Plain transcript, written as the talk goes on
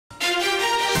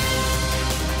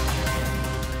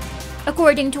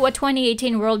According to a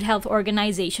 2018 World Health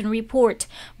Organization report,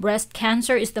 breast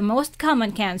cancer is the most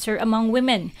common cancer among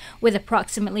women, with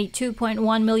approximately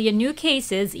 2.1 million new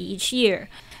cases each year.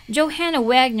 Johanna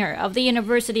Wagner of the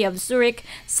University of Zurich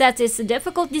says it's a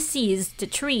difficult disease to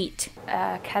treat.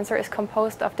 Cancer is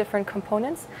composed of different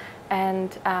components,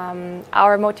 and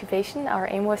our motivation, our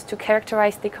aim was to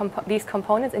characterize these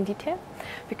components in detail,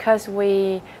 because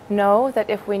we know that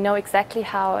if we know exactly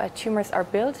how tumors are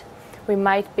built, we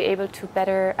might be able to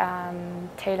better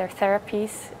tailor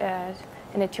therapies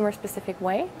in a tumor-specific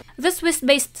way. The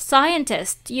Swiss-based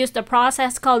scientist used a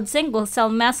process called single-cell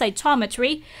mass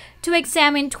cytometry to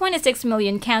examine 26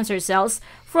 million cancer cells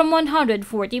from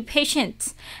 140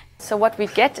 patients. So what we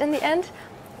get in the end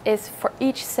is, for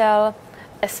each cell,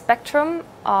 a spectrum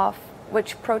of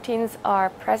which proteins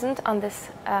are present on this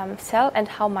cell and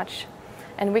how much.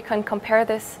 And we can compare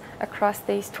this across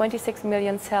these 26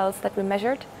 million cells that we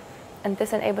measured. And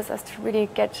this enables us to really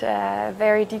get a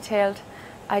very detailed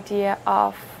idea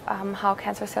of how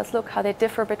cancer cells look, how they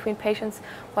differ between patients,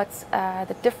 what's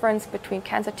the difference between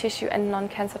cancer tissue and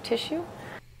non-cancer tissue.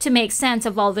 To make sense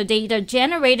of all the data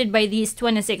generated by these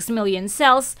 26 million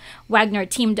cells, Wagner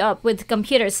teamed up with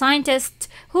computer scientists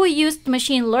who used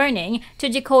machine learning to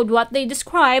decode what they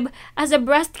describe as a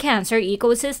breast cancer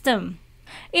ecosystem.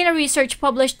 In a research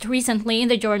published recently in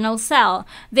the journal Cell,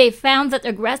 they found that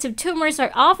aggressive tumors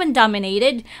are often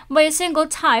dominated by a single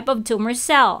type of tumor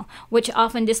cell, which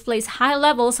often displays high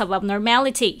levels of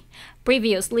abnormality.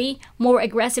 Previously, more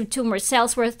aggressive tumor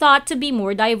cells were thought to be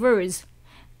more diverse.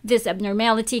 This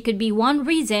abnormality could be one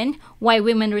reason why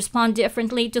women respond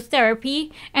differently to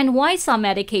therapy and why some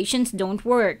medications don't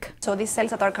work. So these cells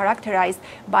that are characterized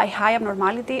by high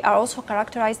abnormality are also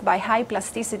characterized by high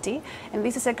plasticity, and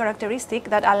this is a characteristic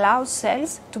that allows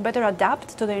cells to better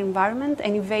adapt to their environment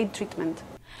and evade treatment.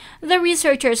 The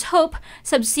researchers hope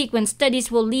subsequent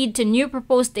studies will lead to new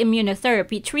proposed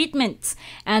immunotherapy treatments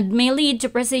and may lead to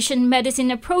precision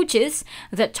medicine approaches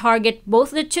that target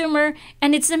both the tumor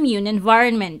and its immune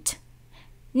environment.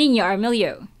 Nina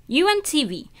Armilio,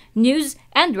 UNTV, News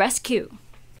and Rescue.